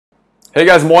Hey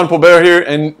guys, Mohan Pobert here,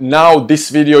 and now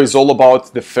this video is all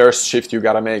about the first shift you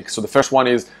gotta make. So the first one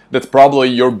is that probably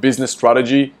your business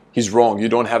strategy is wrong. You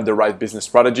don't have the right business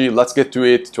strategy. Let's get to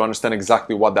it to understand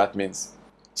exactly what that means.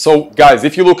 So guys,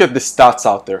 if you look at the stats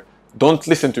out there, don't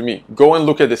listen to me. Go and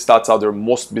look at the stats out there.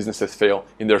 Most businesses fail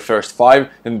in their first 5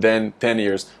 and then 10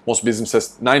 years. Most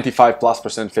businesses,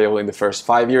 95+% fail in the first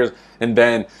 5 years, and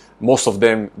then most of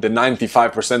them, the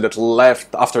 95% that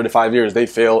left after the 5 years, they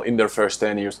fail in their first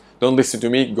 10 years. Don't listen to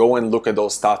me. Go and look at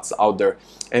those stats out there.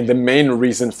 And the main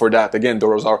reason for that, again,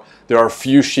 there are a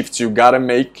few shifts you gotta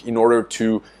make in order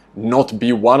to not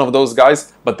be one of those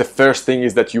guys. But the first thing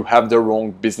is that you have the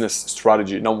wrong business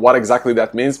strategy. Now, what exactly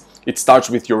that means? It starts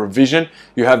with your vision.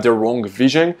 You have the wrong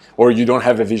vision, or you don't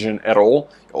have a vision at all.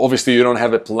 Obviously, you don't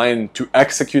have a plan to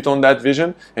execute on that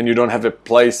vision, and you don't have a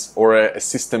place or a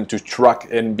system to track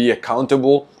and be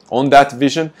accountable on that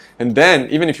vision. And then,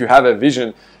 even if you have a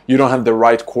vision, you don't have the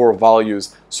right core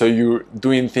values. So you're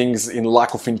doing things in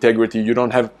lack of integrity. You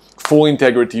don't have full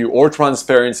integrity or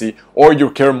transparency, or you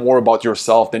care more about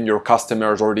yourself than your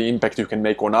customers or the impact you can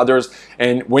make on others.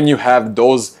 And when you have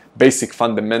those basic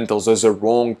fundamentals as a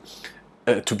wrong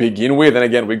to begin with, and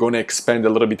again, we're going to expand a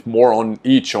little bit more on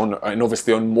each, and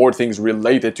obviously on more things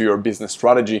related to your business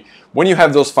strategy. When you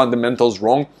have those fundamentals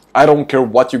wrong, I don't care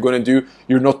what you're going to do,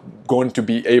 you're not going to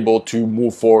be able to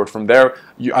move forward from there.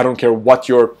 I don't care what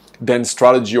your then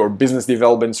strategy or business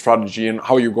development strategy and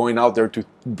how you're going out there to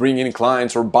bring in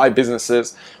clients or buy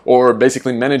businesses or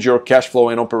basically manage your cash flow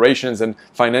and operations and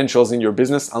financials in your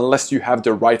business. Unless you have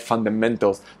the right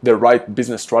fundamentals, the right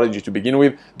business strategy to begin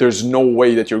with, there's no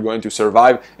way that you're going to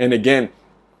survive. And again,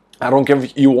 I don't care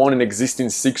if you want an existing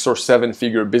 6 or 7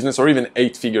 figure business or even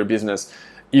 8-figure business.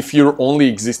 If you're only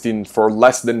existing for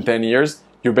less than 10 years,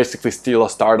 you're basically still a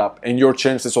startup, and your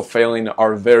chances of failing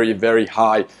are very, very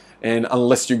high. And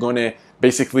unless you're going to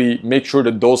basically make sure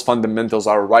that those fundamentals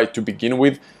are right to begin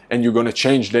with, and you're going to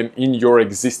change them in your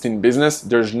existing business,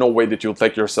 there's no way that you'll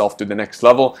take yourself to the next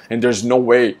level, and there's no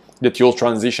way that you'll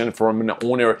transition from an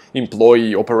owner,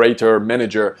 employee, operator,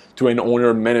 manager to an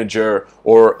owner, manager,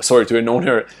 to an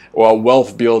owner or a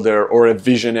wealth builder or a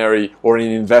visionary or an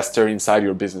investor inside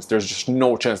your business. There's just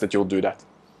no chance that you'll do that.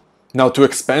 Now, to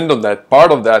expand on that,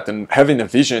 part of that and having a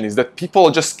vision is that people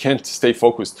just can't stay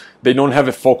focused. They don't have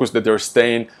a focus that they're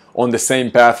staying on the same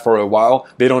path for a while.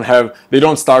 They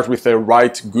don't start with a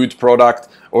right, good product,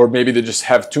 or maybe they just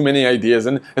have too many ideas.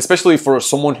 And especially for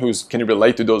someone who can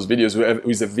relate to those videos, who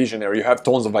is a visionary, you have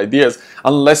tons of ideas.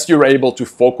 Unless you're able to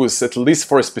focus at least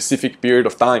for a specific period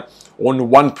of time on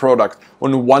one product,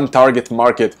 on one target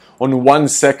market, on one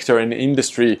sector and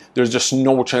industry, there's just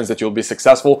no chance that you'll be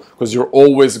successful, because you're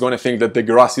always going to think that the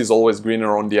grass is always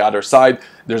greener on the other side.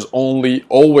 There's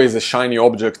always a shiny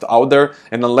object out there,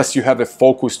 and unless you have a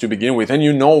focus to begin with, and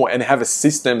and have a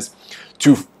systems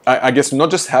to, I guess,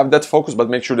 not just have that focus, but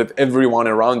make sure that everyone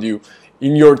around you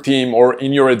in your team or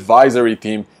in your advisory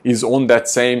team is on that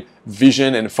same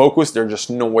vision and focus, there's just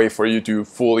no way for you to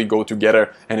fully go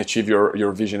together and achieve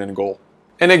your vision and goal.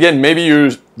 And again, maybe you're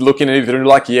looking at it and you're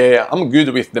like, yeah, I'm good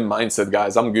with the mindset,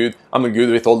 guys. I'm good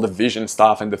with all the vision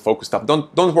stuff and the focus stuff.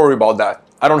 Don't worry about that.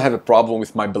 I don't have a problem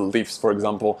with my beliefs, for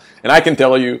example. And I can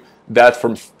tell you that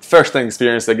from first-hand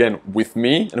experience, again, with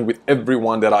me and with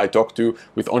everyone that I talk to,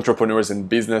 with entrepreneurs and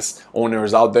business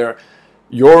owners out there,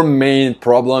 your main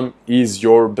problem is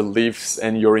your beliefs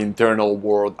and your internal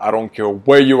world. I don't care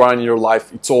where you are in your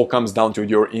life. It all comes down to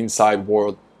your inside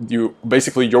world.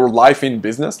 Basically, your life in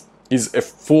business is a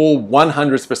full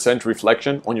 100%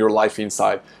 reflection on your life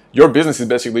inside. Your business is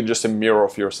basically just a mirror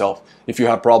of yourself. If you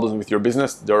have problems with your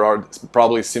business, there are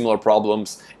probably similar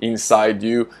problems inside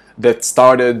you that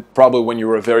started probably when you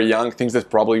were very young, things that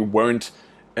probably weren't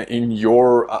in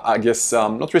your, I guess,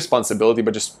 not responsibility,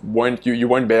 but just you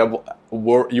weren't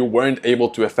able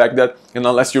to affect that. And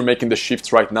unless you're making the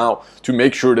shifts right now to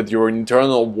make sure that your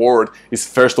internal world is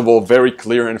first of all very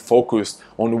clear and focused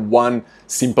on one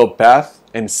simple path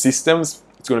and systems,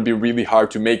 it's going to be really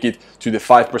hard to make it to the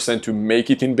 5% to make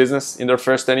it in business in their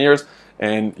first 10 years.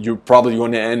 And you're probably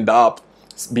going to end up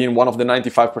being one of the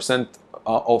 95%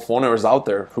 of owners out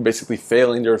there who basically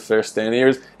fail in their first 10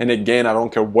 years. And again, I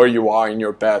don't care where you are in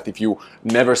your path. If you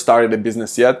never started a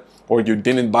business yet, or you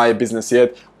didn't buy a business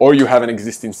yet, or you have an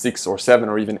existing 6 or 7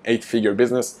 or even 8-figure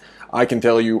business, I can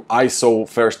tell you, I saw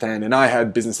firsthand, and I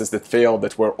had businesses that failed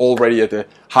that were already at a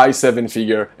high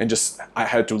 7-figure, and I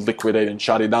had to liquidate and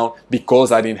shut it down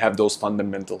because I didn't have those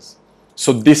fundamentals.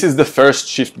 So this is the first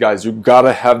shift, guys. You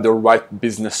gotta have the right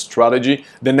business strategy.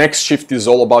 The next shift is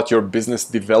all about your business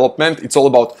development. It's all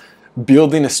about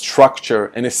building a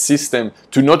structure and a system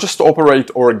to not just operate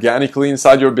organically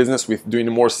inside your business with doing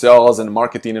more sales and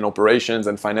marketing and operations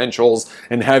and financials,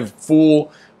 and have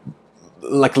full,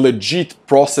 like, legit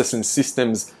process and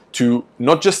systems to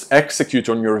not just execute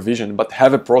on your vision, but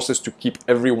have a process to keep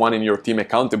everyone in your team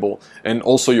accountable, and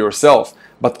also yourself,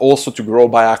 but also to grow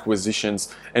by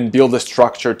acquisitions and build a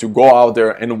structure to go out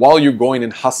there. And while you're going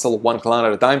and hustle one client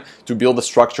at a time, to build a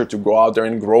structure to go out there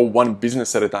and grow one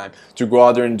business at a time, to go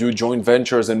out there and do joint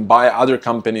ventures and buy other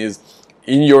companies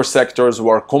in your sectors who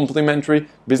are complementary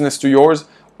business to yours,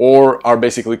 or are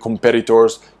basically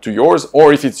competitors to yours.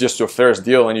 Or if it's just your first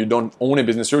deal and you don't own a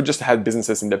business, you just had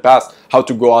businesses in the past, how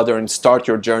to go out there and start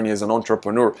your journey as an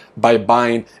entrepreneur by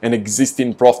buying an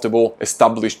existing profitable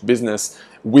established business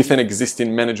with an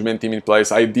existing management team in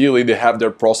place. Ideally, they have their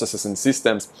processes and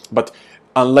systems, but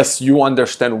unless you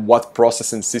understand what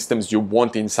process and systems you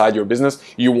want inside your business,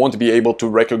 you won't be able to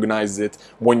recognize it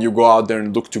when you go out there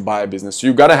and look to buy a business. So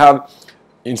you gotta have,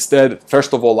 instead,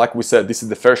 first of all, like we said, this is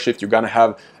the first shift. You're gonna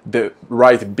have the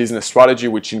right business strategy,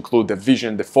 which include the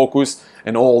vision, the focus,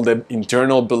 and all the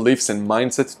internal beliefs and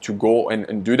mindset to go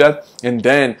and do that. And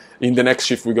then in the next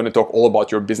shift, we're gonna talk all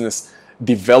about your business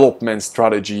development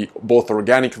strategy, both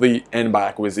organically and by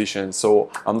acquisition. So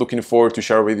I'm looking forward to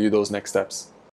share with you those next steps.